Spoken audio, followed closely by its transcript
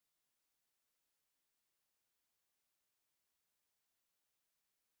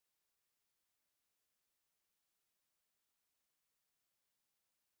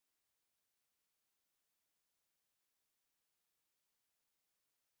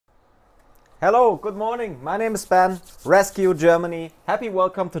Hello, good morning. My name is Ben, Rescue Germany. Happy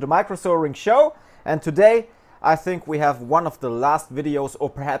welcome to the Micro Soldering Show. And today I think we have one of the last videos, or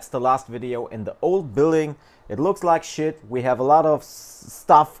perhaps the last video in the old building. It looks like shit. We have a lot of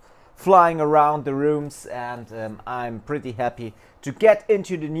stuff flying around the rooms, and I'm pretty happy to get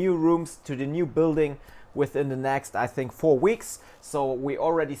into the new rooms, to the new building within the next, I think, 4 weeks. So we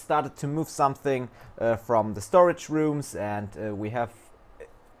already started to move something from the storage rooms, and we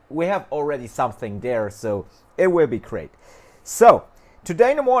have already something there, so it will be great. So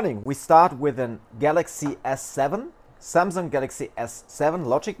today in the morning we start with a Galaxy S7, Samsung Galaxy S7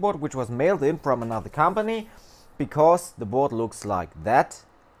 logic board, which was mailed in from another company because the board looks like that,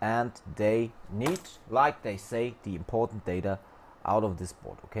 and they need, like they say, the important data out of this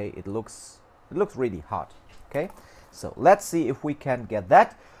board. Okay, it looks really hard. Okay, so let's see if we can get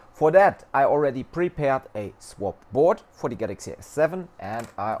that. For that, I already prepared a swap board for the Galaxy S7, and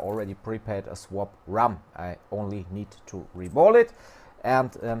I already prepared a swap RAM. I only need to reball it,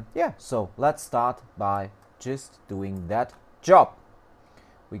 and yeah, so let's start by just doing that job.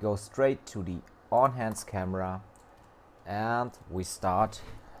 We go straight to the on-hands camera, and we start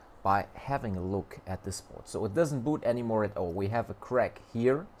by having a look at this board. So it doesn't boot anymore at all. We have a crack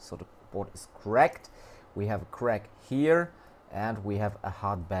here, so the board is cracked. We have a crack here, and we have a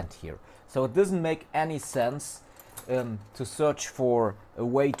hard bend here. So it doesn't make any sense to search for a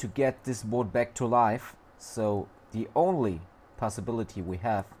way to get this board back to life. So the only possibility we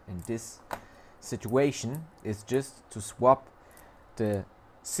have in this situation is just to swap the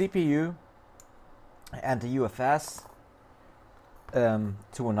CPU and the UFS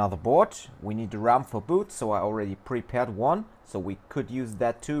to another board. We need the RAM for boot, so I already prepared one, so we could use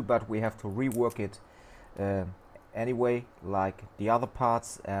that too, but we have to rework it anyway, like the other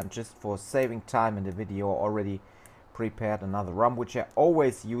parts. And just for saving time in the video, I already prepared another RAM, which I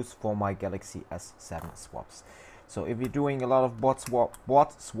always use for my Galaxy S7 swaps. So if you're doing a lot of board swap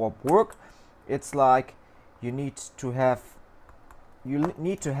work, it's like you need to have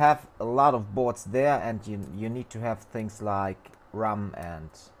a lot of boards there, and you need to have things like RAM and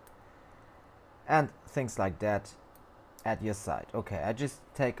things like that at your side. Okay, I just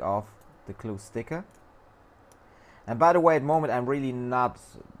take off the glue sticker. And by the way, at the moment I'm really not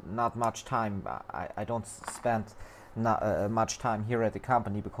much time. I don't spend much time here at the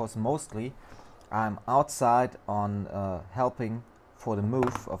company, because mostly I'm outside on helping for the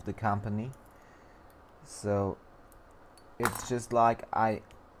move of the company. So it's just like I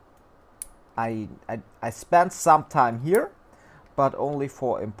spend some time here, but only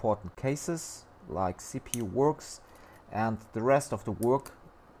for important cases like CPU works, and the rest of the work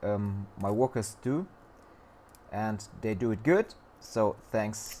my workers do, and they do it good. So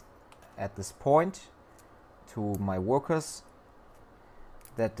thanks at this point to my workers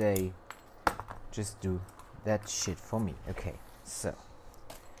that they just do that shit for me. Okay, so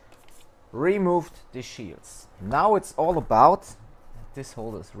removed the shields. Now it's all about, this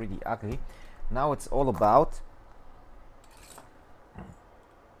holder is really ugly. Now it's all about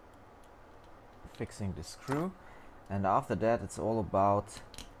fixing the screw, and after that it's all about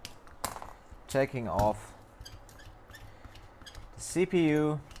taking off the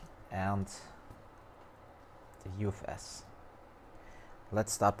CPU and the UFS.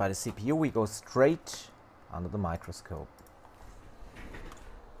 Let's start by the CPU. We go straight under the microscope,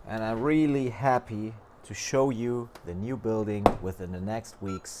 and I'm really happy to show you the new building within the next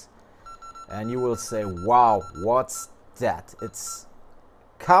weeks, and you will say, wow, what's that? It's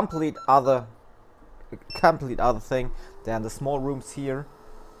complete other thing than the small rooms here.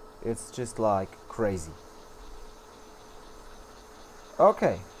 It's just like crazy.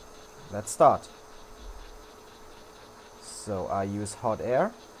 Okay, let's start. So I use hot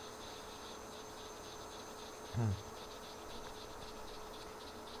air.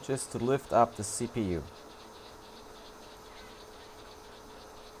 Just to lift up the CPU.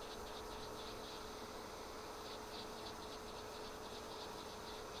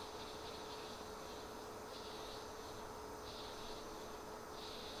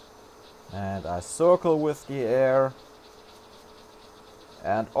 And I circle with the air,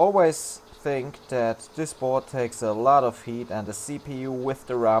 and always think that this board takes a lot of heat, and the CPU with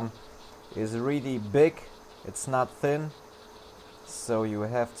the RAM is really big. It's not thin, so you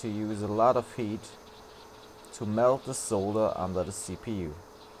have to use a lot of heat to melt the solder under the CPU.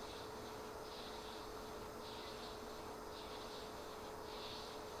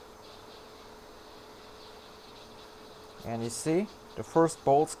 And you see the first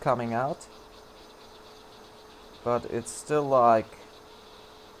bolts coming out, but it's still like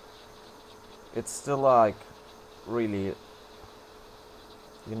really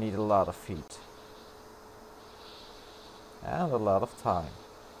you need a lot of heat and a lot of time.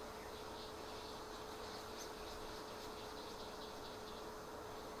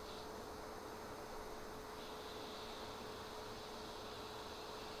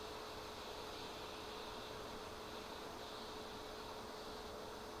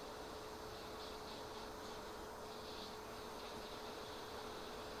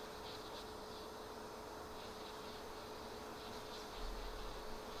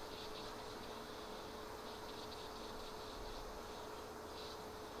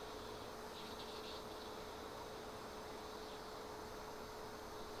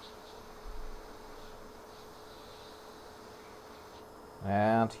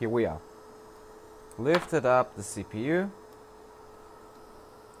 And here we are. Lifted up the CPU.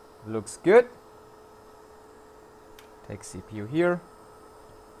 Looks good. Take CPU here.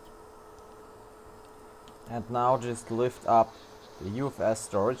 And now just lift up the UFS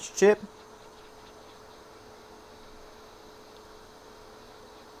storage chip.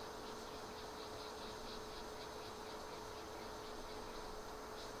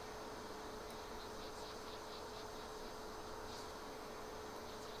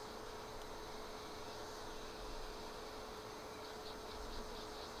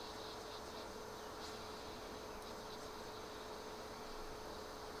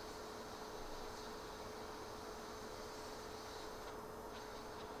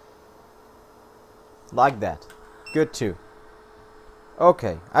 Like that. Good too.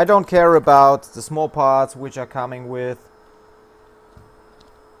 Okay, I don't care about the small parts which are coming with.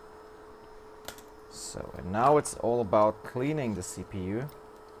 So, and now it's all about cleaning the CPU.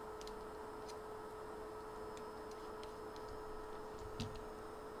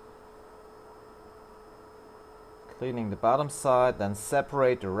 Cleaning the bottom side, then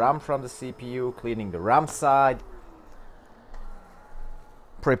separate the RAM from the CPU, cleaning the RAM side.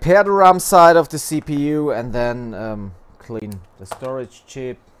 Prepare the RAM side of the CPU and then clean the storage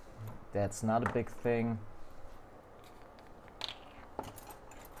chip. That's not a big thing.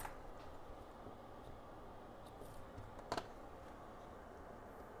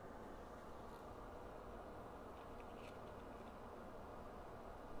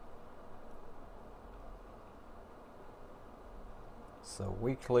 So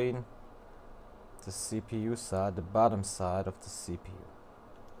we clean the CPU side, the bottom side of the CPU.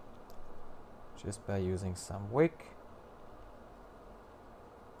 Just by using some wick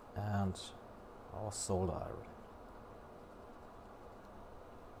and our solder iron.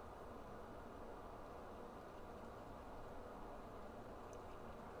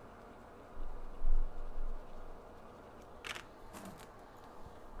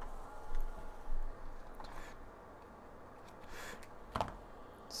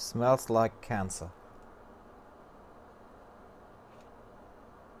 Smells like cancer.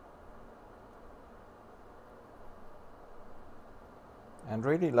 And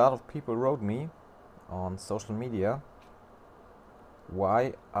really a lot of people wrote me on social media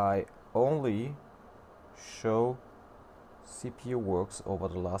why I only show CPU works over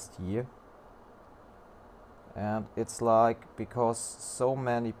the last year. And it's like because so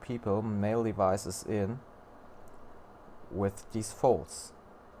many people mail devices in with these faults.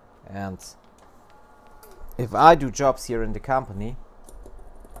 And if I do jobs here in the company,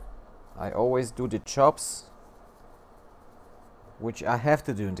 I always do the jobs which I have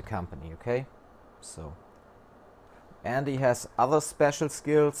to do in the company, okay? So Andy has other special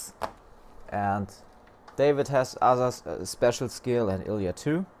skills and David has other special skill and Ilya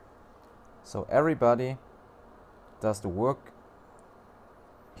too. So everybody does the work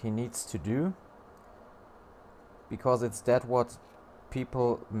he needs to do because it's that what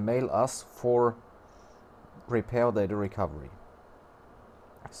people mail us for repair data recovery.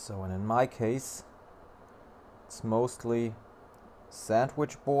 So and in my case it's mostly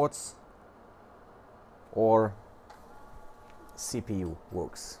sandwich boards or CPU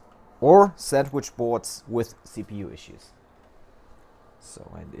works or sandwich boards with CPU issues. So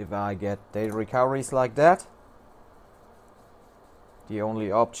and if I get data recoveries like that, the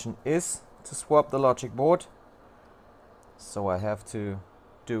only option is to swap the logic board. So I have to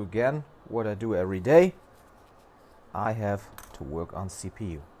do again what I do every day. I have to work on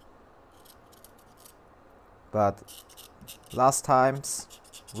CPU. But last times,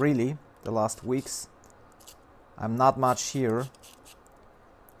 really, the last weeks, I'm not much here.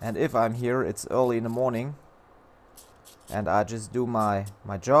 And if I'm here, it's early in the morning. And I just do my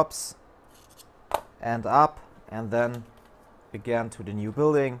jobs. And up, and then again to the new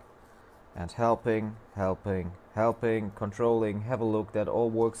building. And helping, controlling, have a look that all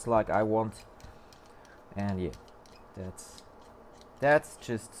works like I want. And yeah, That's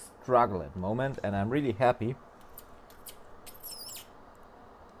just struggle at the moment, and I'm really happy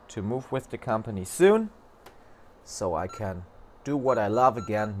to move with the company soon, so I can do what I love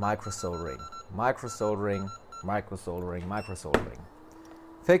again, micro soldering, micro soldering, micro soldering, micro soldering,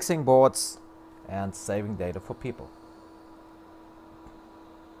 fixing boards and saving data for people.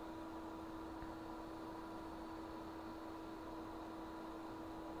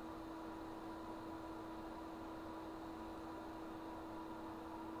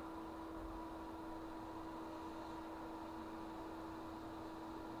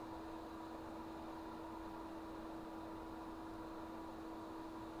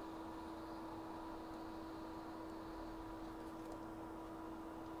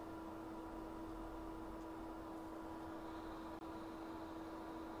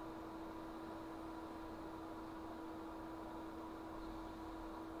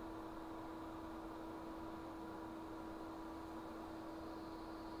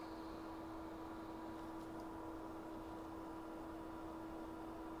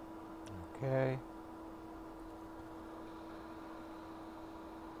 Okay.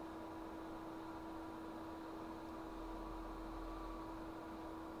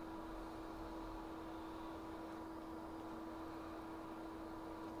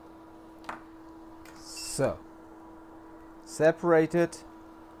 So, separated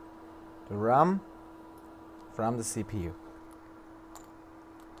the RAM from the CPU.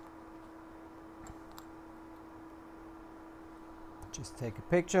 Just take a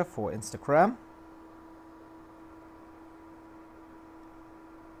picture for Instagram.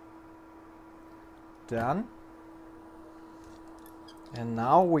 Done. And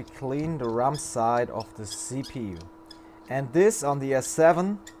now we clean the RAM side of the CPU. And this on the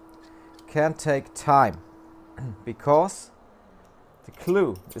S7 can take time because the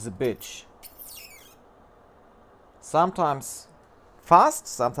glue is a bitch. Sometimes fast,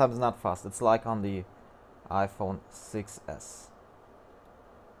 sometimes not fast. It's like on the iPhone 6s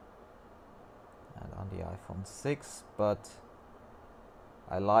and on the iPhone 6, but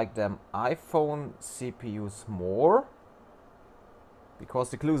I like them iPhone CPUs more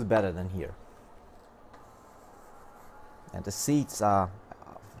because the glue is better than here. And the seats are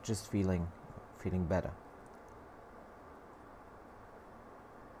just feeling better.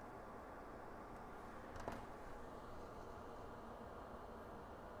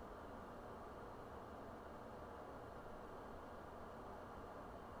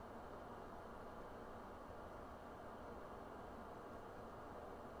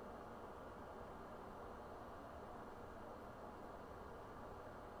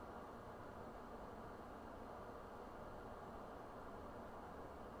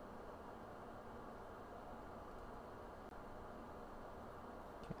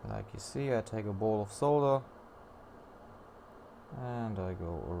 Like you see, I take a ball of solder and I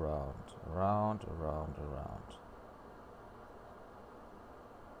go around.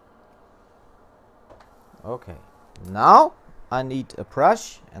 Okay, now I need a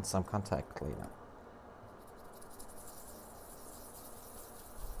brush and some contact cleaner.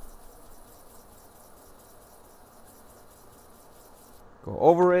 Go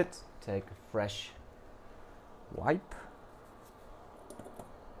over it, take a fresh wipe,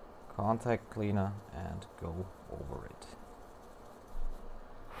 contact cleaner, and go over it.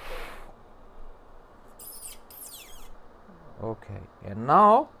 Okay, and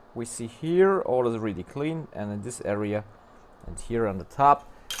now we see here all is really clean, and in this area and here on the top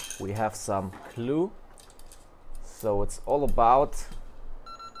we have some glue. So it's all about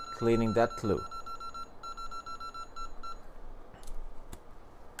cleaning that glue.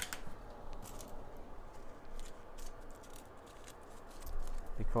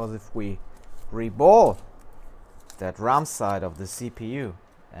 Because if we reball that RAM side of the CPU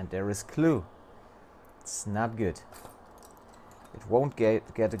and there is glue, it's not good. It won't get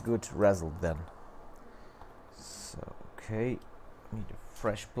a good result then. So, okay, need a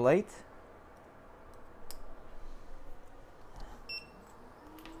fresh plate.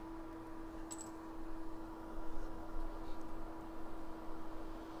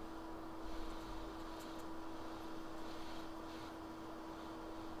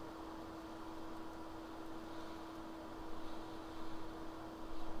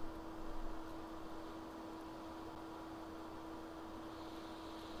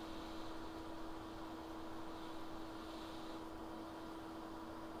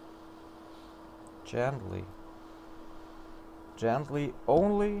 Gently,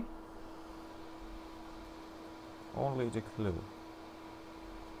 only the glue.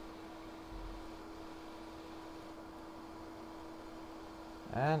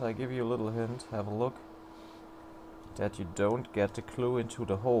 And I give you a little hint, have a look. that you don't get the glue into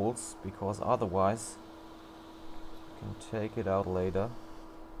the holes, because otherwise you can take it out later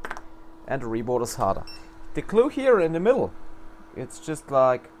and the reboard is harder. The glue here in the middle, it's just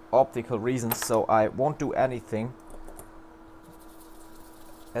like optical reasons, so I won't do anything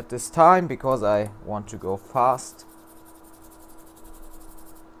at this time because I want to go fast,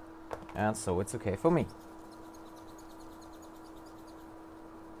 and so it's okay for me.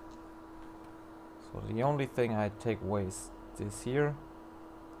 So the only thing I take away is this here,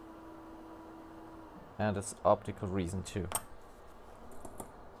 and it's optical reason too,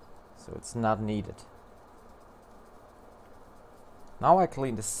 so it's not needed. Now I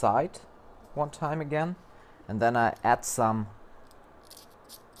clean the side one time again, and then I add some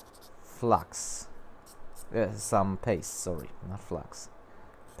flux, some paste, sorry, not flux,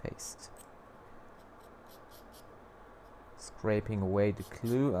 paste. Scraping away the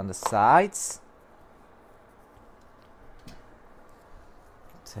glue on the sides.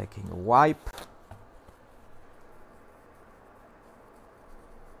 Taking a wipe.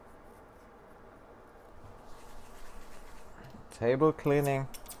 Table cleaning.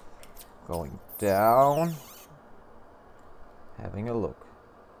 Going down. Having a look.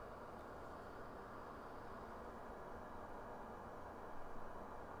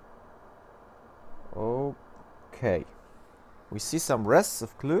 Okay. We see some rests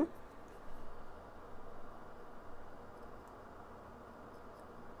of glue.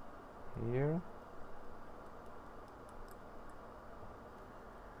 Here.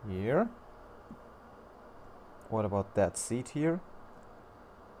 Here. What about that seat here?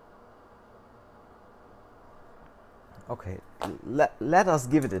 Okay, let us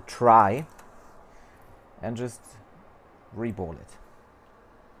give it a try and just reball it.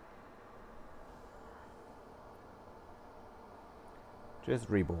 Just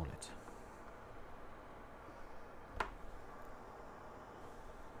reball it.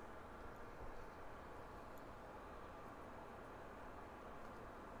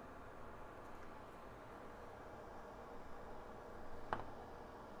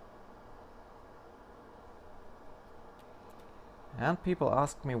 And people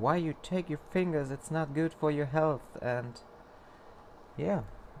ask me why you take your fingers, it's not good for your health, and yeah,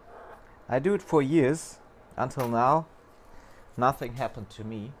 I do it for years until now. Nothing happened to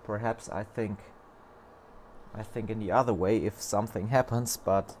me. Perhaps I think in the other way if something happens,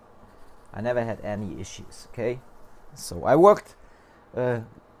 but I never had any issues. Okay, so I worked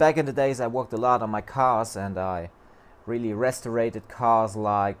back in the days. I worked a lot on my cars, and I really restored cars,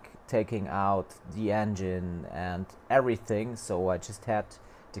 like taking out the engine and everything. So I just had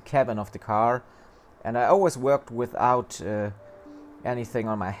the cabin of the car, and I always worked without anything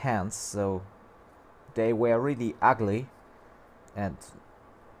on my hands, so they were really ugly, and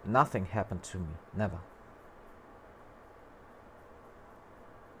nothing happened to me, never.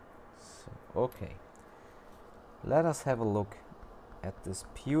 So, okay, let us have a look at this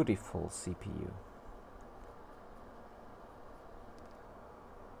beautiful CPU.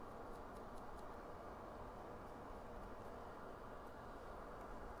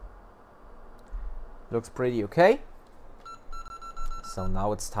 Looks pretty okay. So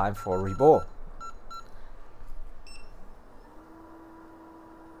now it's time for a reball.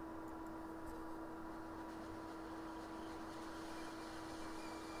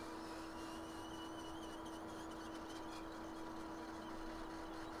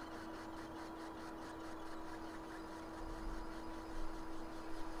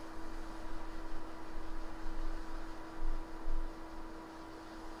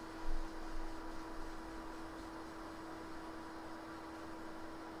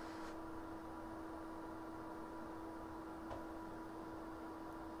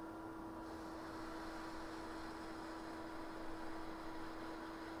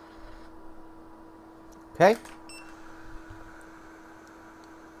 Okay.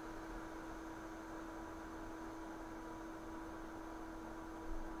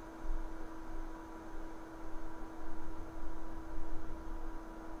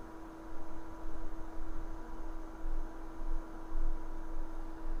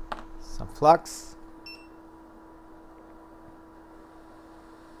 Some flux.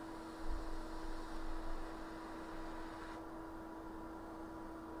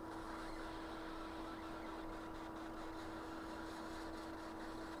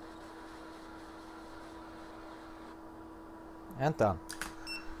 And done.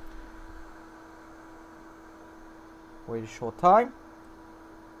 Wait a short time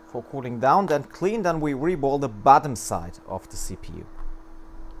for cooling down, then clean, then we reball the bottom side of the CPU.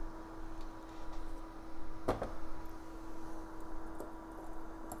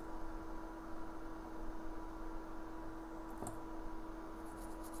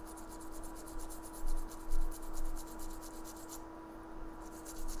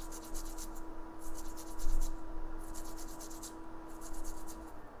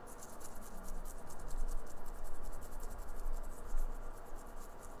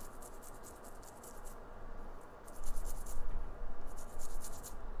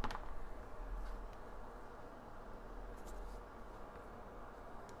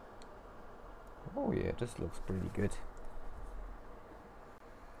 Oh yeah, this looks pretty good.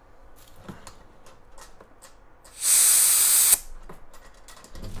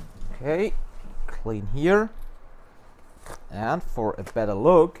 Okay, clean here. And for a better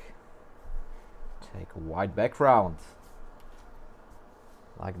look, take a white background.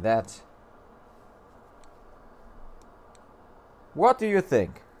 Like that. What do you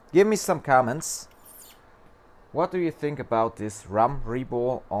think? Give me some comments. What do you think about this RAM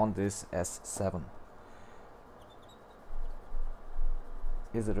reball on this S7?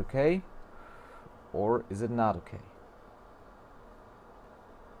 Is it okay? Or is it not okay?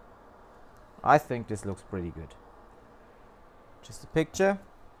 I think this looks pretty good. Just a picture.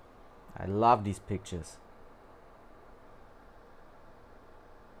 I love these pictures.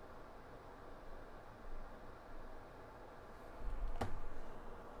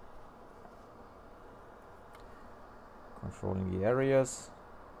 Controlling the areas.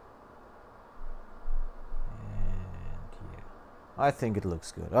 And yeah, I think it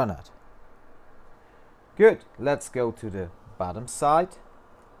looks good, or not? Good. Let's go to the bottom side.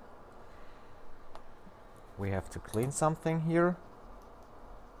 We have to clean something here.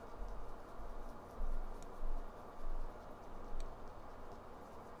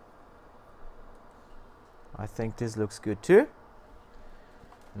 I think this looks good too.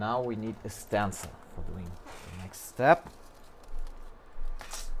 Now we need a stencil for doing the next step.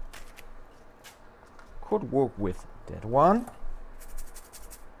 Could work with that one.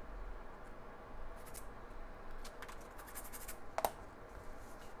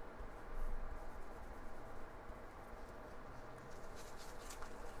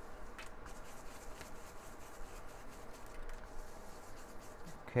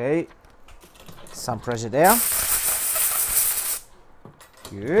 Okay, some pressure there.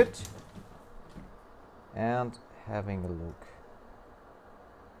 Good. And having a look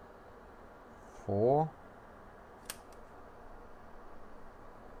for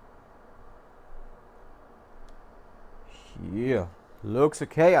here. Looks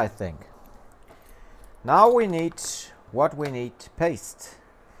okay, I think. Now we need what we need: paste.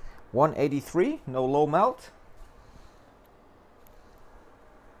 183, no low melt.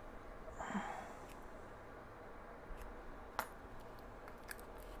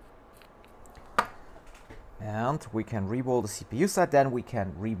 And we can reball the CPU side, then we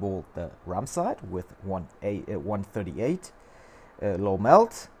can reball the RAM side with 138 low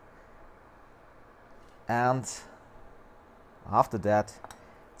melt. And after that,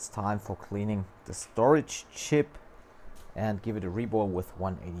 it's time for cleaning the storage chip and give it a reball with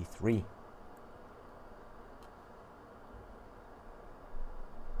 183.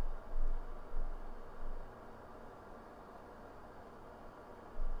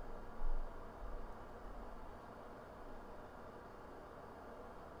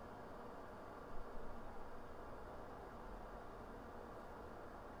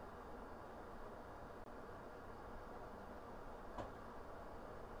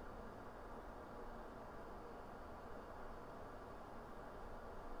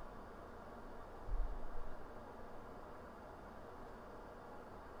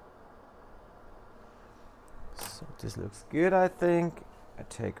 So this looks good, I think. I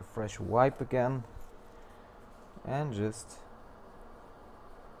take a fresh wipe again and just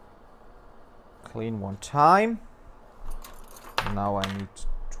clean one time. Now I need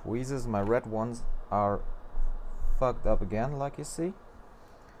tweezers. My red ones are fucked up again, like you see.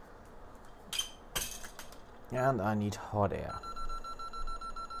 And I need hot air.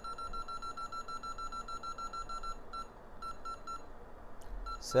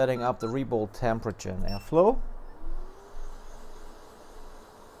 Setting up the reball temperature and airflow.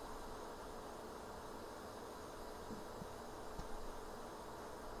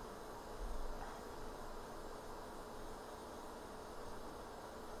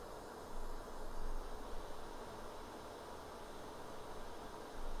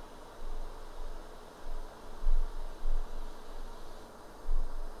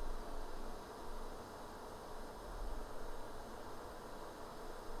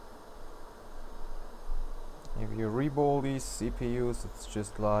 If you reball these CPUs, it's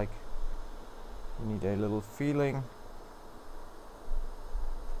just like you need a little feeling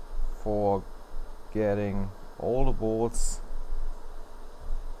for getting all the boards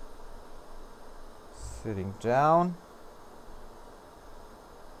sitting down.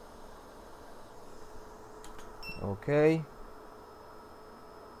 Okay.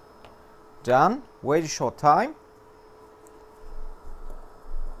 Done. Wait a short time.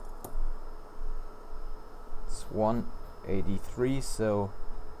 It's 183, so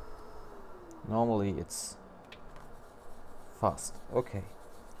normally it's fast. Okay.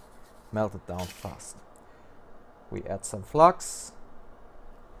 melt it down fast. We add some flux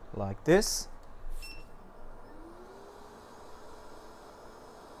like this.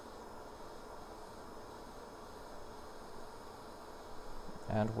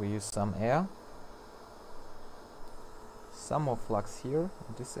 And we use some air. Some more flux here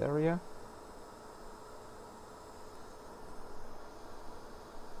in this area.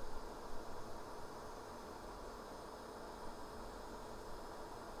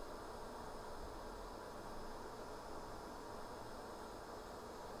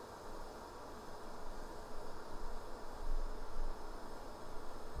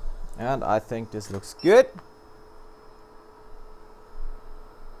 And I think this looks good.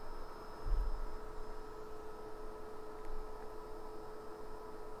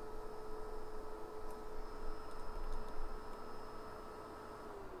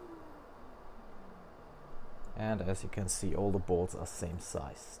 And as you can see, all the bolts are same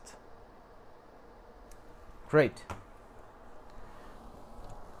sized. Great.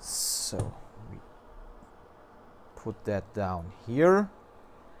 So we put that down here.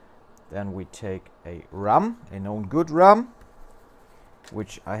 Then we take a ram, a known good ram,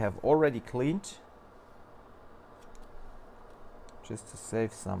 which I have already cleaned, just to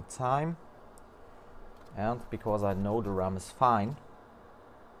save some time, and because I know the ram is fine.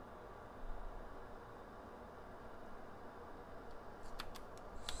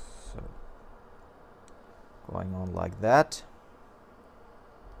 So going on like that.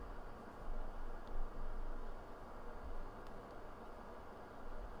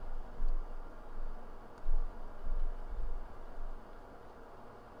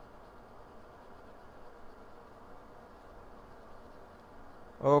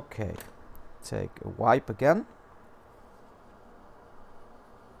 Okay, take a wipe again.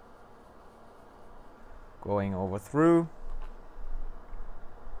 Going over through.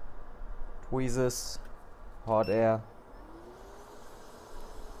 Tweezers, hot air.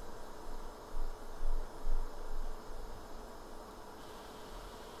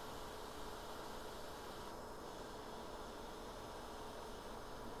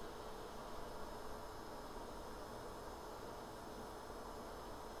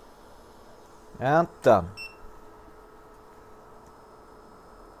 And done.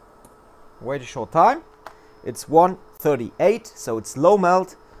 Wait a short time. It's 1:38, so it's low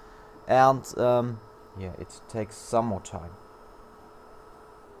melt, and yeah, it takes some more time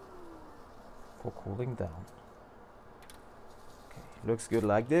for cooling down. Okay, looks good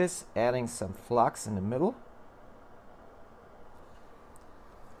like this. Adding some flux in the middle.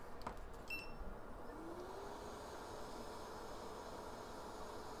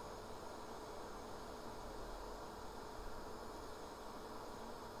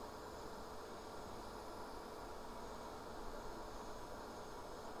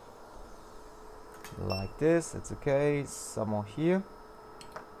 Like this, it's okay. Some more here.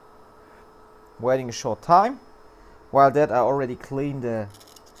 Waiting a short time. While that, I already cleaned the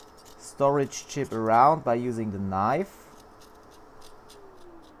storage chip around by using the knife.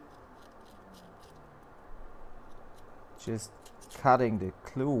 Just cutting the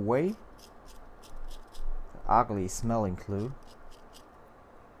glue away. The ugly smelling glue.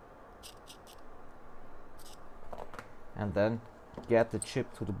 And then get the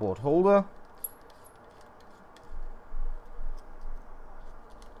chip to the board holder.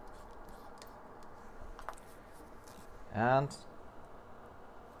 And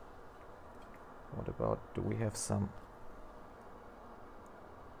what about, do we have some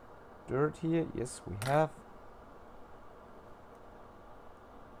dirt here? Yes, we have.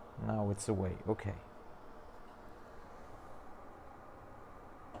 Now it's away. Okay.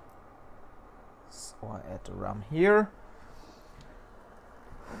 So I add the ram here.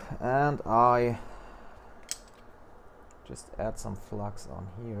 And I just add some flux on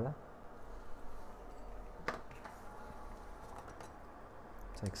here.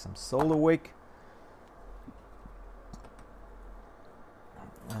 Take some solder wick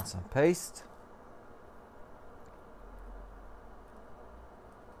and some paste.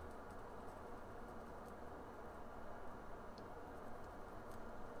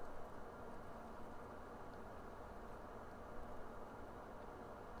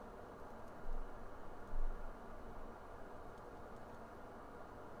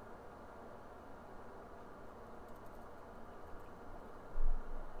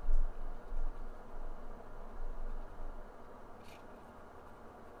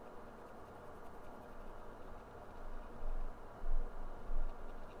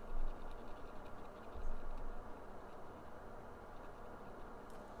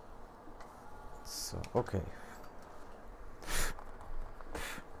 So, okay.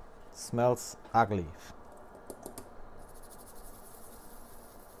 Smells ugly.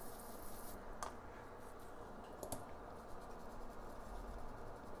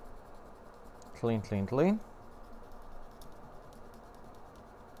 Clean, clean, clean.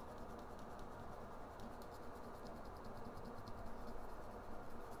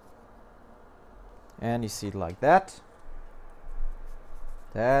 And you see it like that.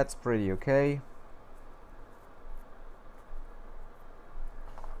 That's pretty okay.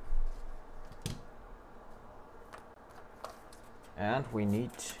 And we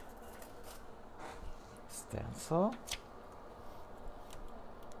need stencil.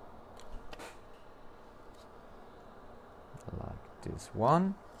 Like this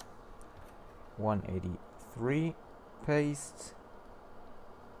one. 183 paste.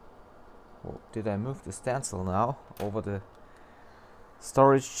 Oh, did I move the stencil now over the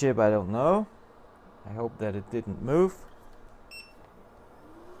storage chip? I don't know. I hope that it didn't move.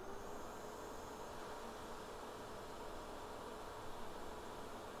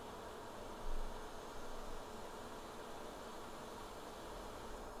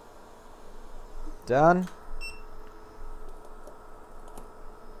 Done.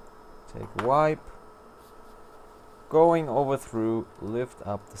 Take wipe. Going over through, lift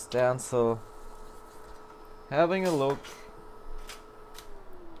up the stencil, having a look,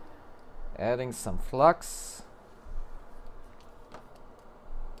 adding some flux,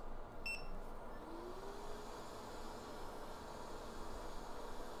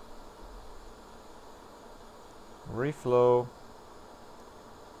 reflow,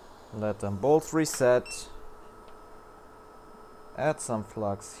 let them both reset, add some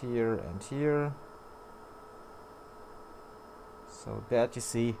flux here and here. So that you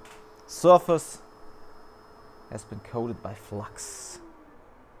see, surface has been coated by flux.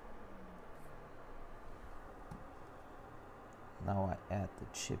 Now I add the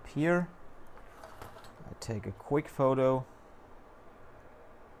chip here. I take a quick photo.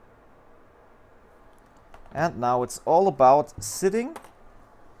 And now it's all about sitting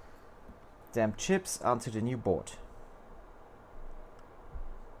damn chips onto the new board.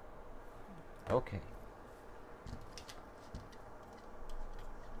 Okay.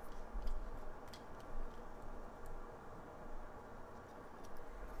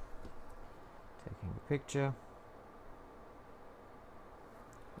 Taking a picture.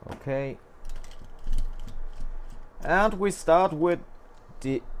 Okay. And we start with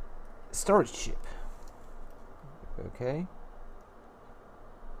the storage chip. Okay.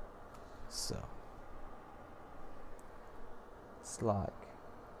 So it's like,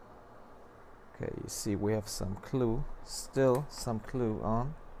 okay, you see we have some glue, still some glue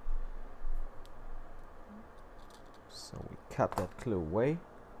on. So we cut that glue away.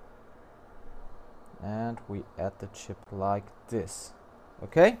 And we add the chip like this.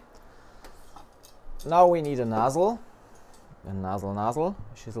 Okay. Now we need a nozzle. A nozzle.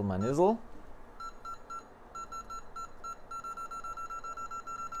 Schissel my nizzle.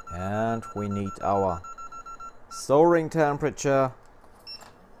 And we need our soldering temperature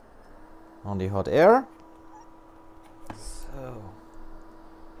on the hot air. So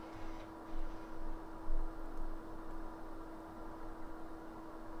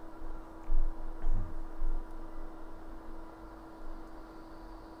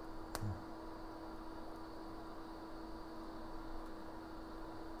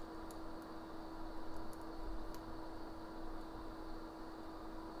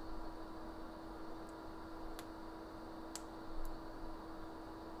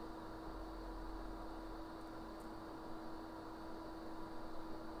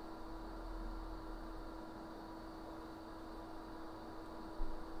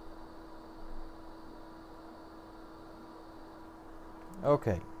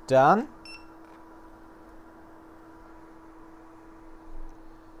okay, done.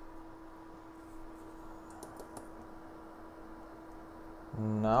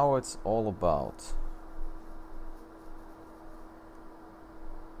 Now it's all about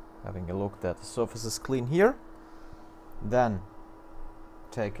having a look that the surface is clean here. Then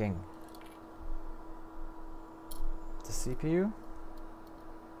taking the CPU,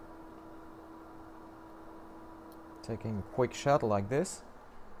 taking a quick shot like this.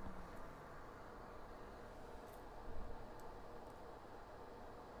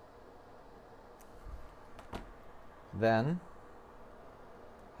 Then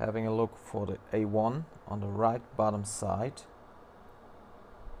having a look for the A1 on the right bottom side,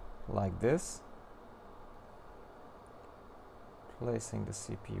 like this. Placing the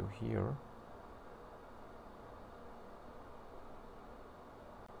CPU here.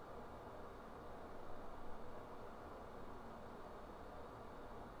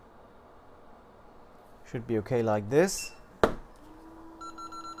 Should be okay like this.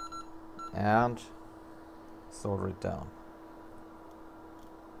 And solder it down.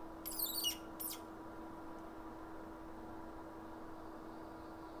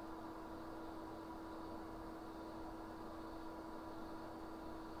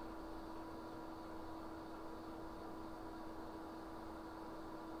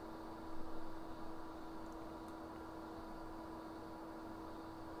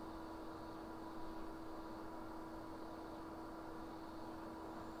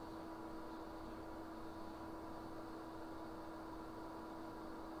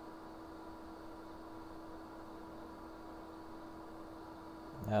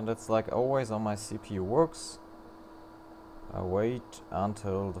 And it's like always on my CPU works. I wait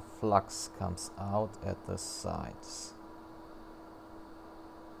until the flux comes out at the sides.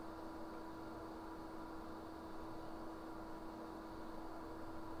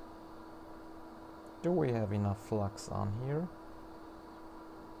 Do we have enough flux on here?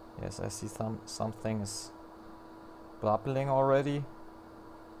 Yes, I see something is bubbling already.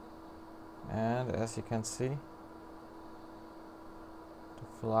 And as you can see,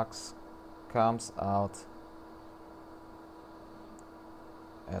 flux comes out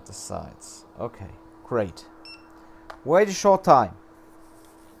at the sides. Okay, great. Wait a short time.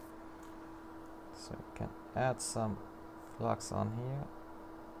 So you can add some flux on here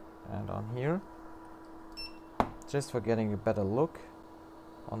and on here, just for getting a better look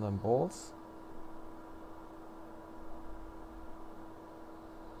on the balls.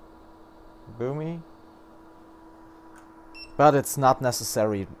 Boomy. But it's not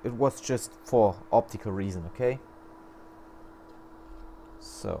necessary, it was just for optical reason, okay?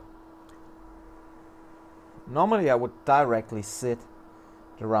 So, normally I would directly sit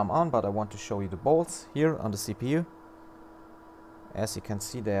the RAM on, but I want to show you the bolts here on the CPU. As you can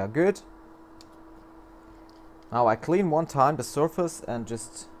see, they are good. Now I clean one time the surface and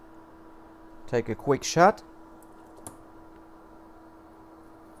just take a quick shot.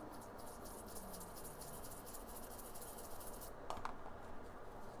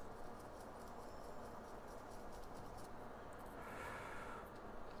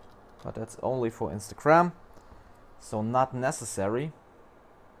 But that's only for Instagram, so not necessary.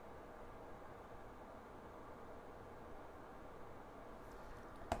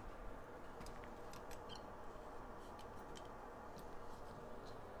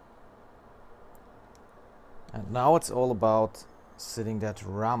 And now it's all about sitting that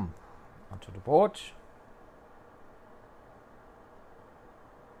RAM onto the board.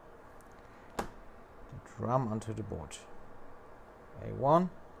 The RAM onto the board. A1.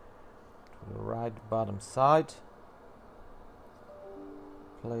 The right bottom side,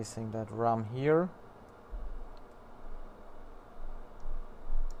 placing that RAM here.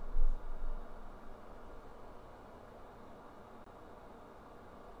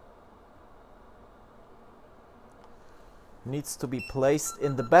 Needs to be placed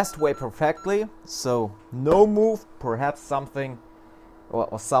in the best way perfectly, so no move, perhaps something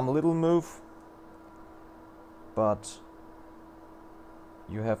or some little move, but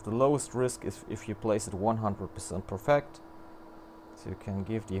you have the lowest risk if you place it 100% perfect. So you can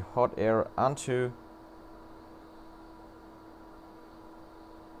give the hot air onto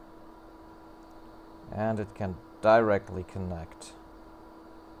and it can directly connect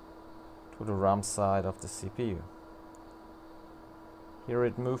to the RAM side of the CPU. Here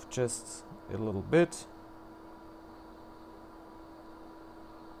it moved just a little bit.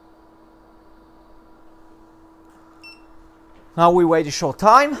 Now we wait a short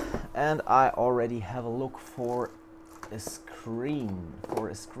time and I already have a look for a screen.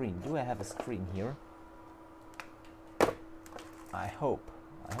 Do I have a screen here? I hope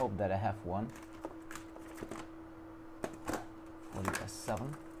that I have one. For the S7.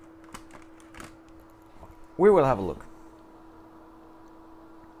 We will have a look.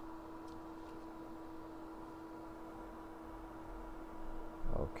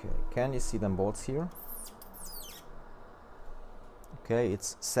 Okay, can you see them bolts here? Okay,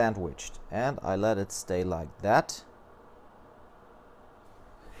 it's sandwiched and I let it stay like that.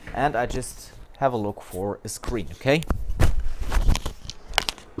 And I just have a look for a screen, okay?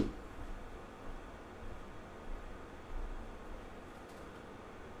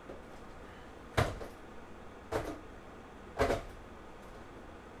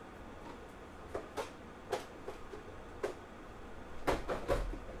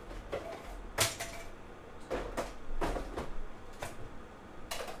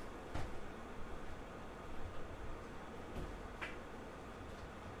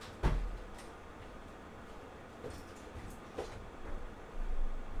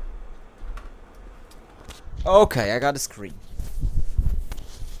 Okay, I got a screen.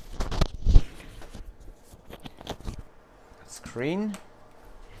 Screen.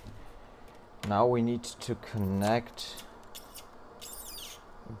 Now we need to connect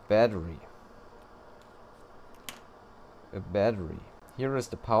a battery. Here is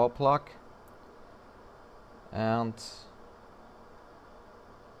the power plug, and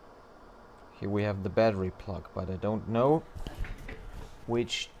here we have the battery plug, but I don't know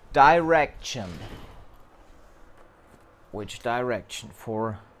which direction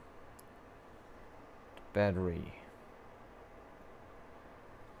for the battery.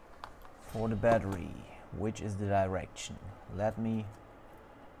 Which is the direction? Let me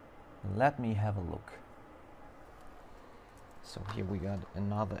have a look. So here we got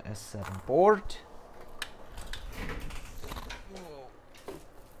another S7 board.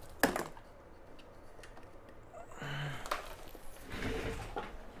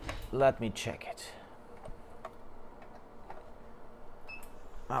 Let me check it.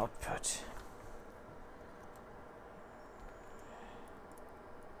 Output.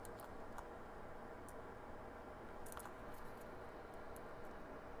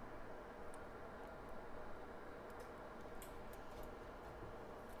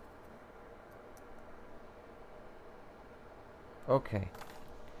 Okay.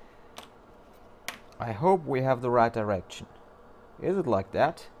 I hope we have the right direction. Is it like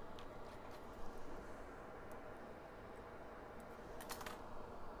that?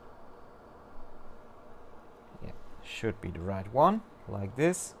 Yeah, should be the right one, like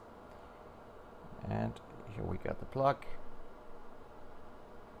this. And here we got the plug.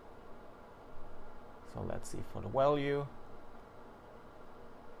 So let's see for the value.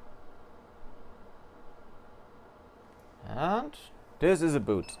 And this is a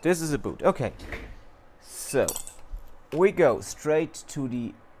boot. Okay. So we go straight to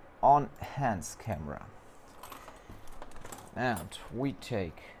the on hands camera. And we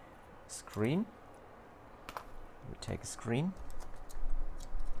take a screen.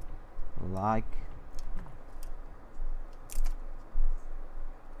 Like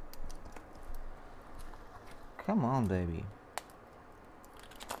come on, baby.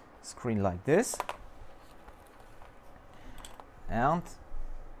 Screen like this. And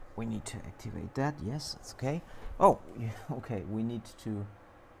we need to activate that. Yes, it's okay. Oh, yeah, okay. We need to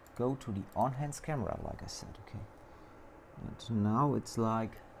go to the on-hands camera, like I said. Okay. And now it's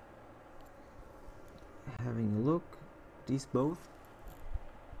like having a look. These both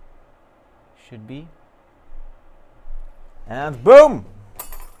should be. And boom!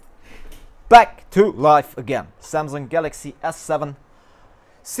 Back to life again. Samsung Galaxy S7.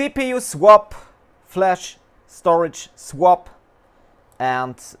 CPU swap, flash storage swap,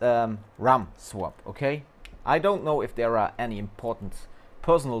 and RAM swap. Okay, I don't know if there are any important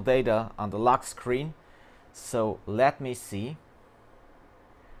personal data on the lock screen, so let me see.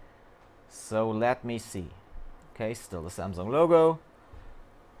 Okay, still the Samsung logo,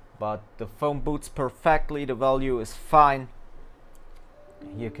 but the phone boots perfectly. The value is fine.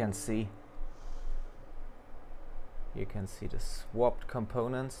 You can see the swapped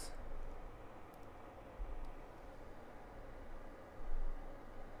components.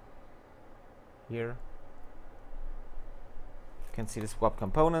 Here you can see the swap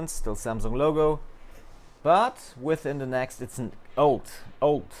components, still Samsung logo, but within the next, it's an old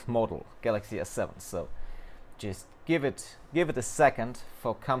model Galaxy S7, so just give it a second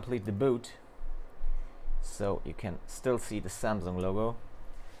for complete the boot, so you can still see the Samsung logo.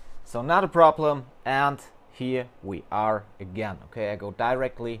 So not a problem, and here we are again. Okay, I go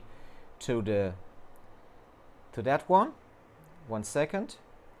directly to that one. 1 second.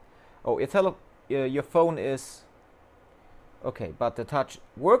 Oh, your phone is okay, but the touch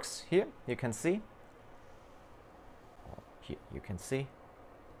works. Here you can see.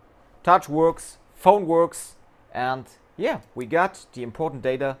 Touch works, phone works, and yeah, we got the important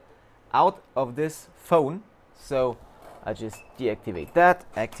data out of this phone. So I just deactivate that,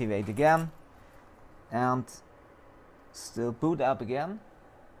 activate again, and still boot up again.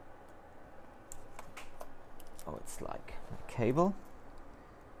 Oh, it's like a cable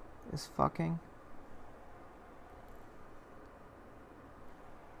is fucking.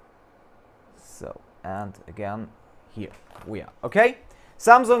 So, and again, here we are. Okay,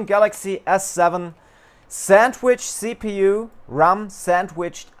 Samsung Galaxy S7 sandwich CPU, RAM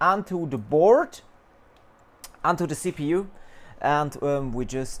sandwiched onto the board, onto the CPU, and we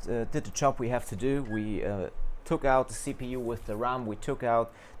just did the job we have to do. We took out the CPU with the RAM, we took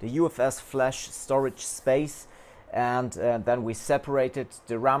out the UFS flash storage space, and then we separated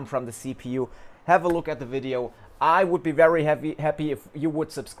the RAM from the CPU. Have a look at the video. I would be very happy if you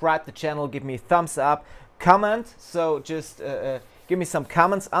would subscribe the channel, give me a thumbs up, comment. So just give me some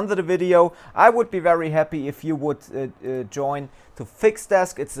comments under the video. I would be very happy if you would join to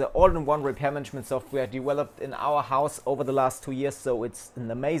FixDesk. It's an all-in-one repair management software developed in our house over the last 2 years, so it's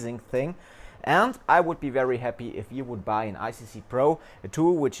an amazing thing. And I would be very happy if you would buy an ICC Pro, a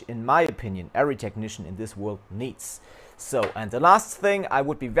tool which, in my opinion, every technician in this world needs. So, and the last thing, I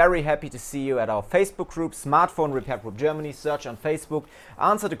would be very happy to see you at our Facebook group, Smartphone Repair Group Germany. Search on Facebook,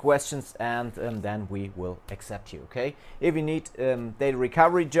 answer the questions, and then we will accept you, okay? If you need data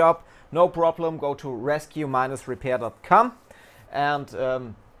recovery job, no problem, go to rescue-repair.com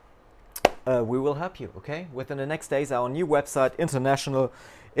and we will help you, okay? Within the next days, our new website, international,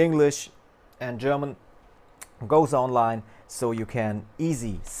 English and German, goes online, so you can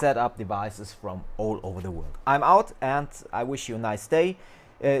easy set up devices from all over the world. I'm out and I wish you a nice day.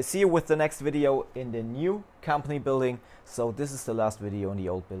 See you with the next video in the new company building. So this is the last video in the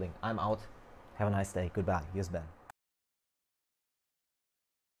old building. I'm out. Have a nice day. Goodbye. Here's Ben.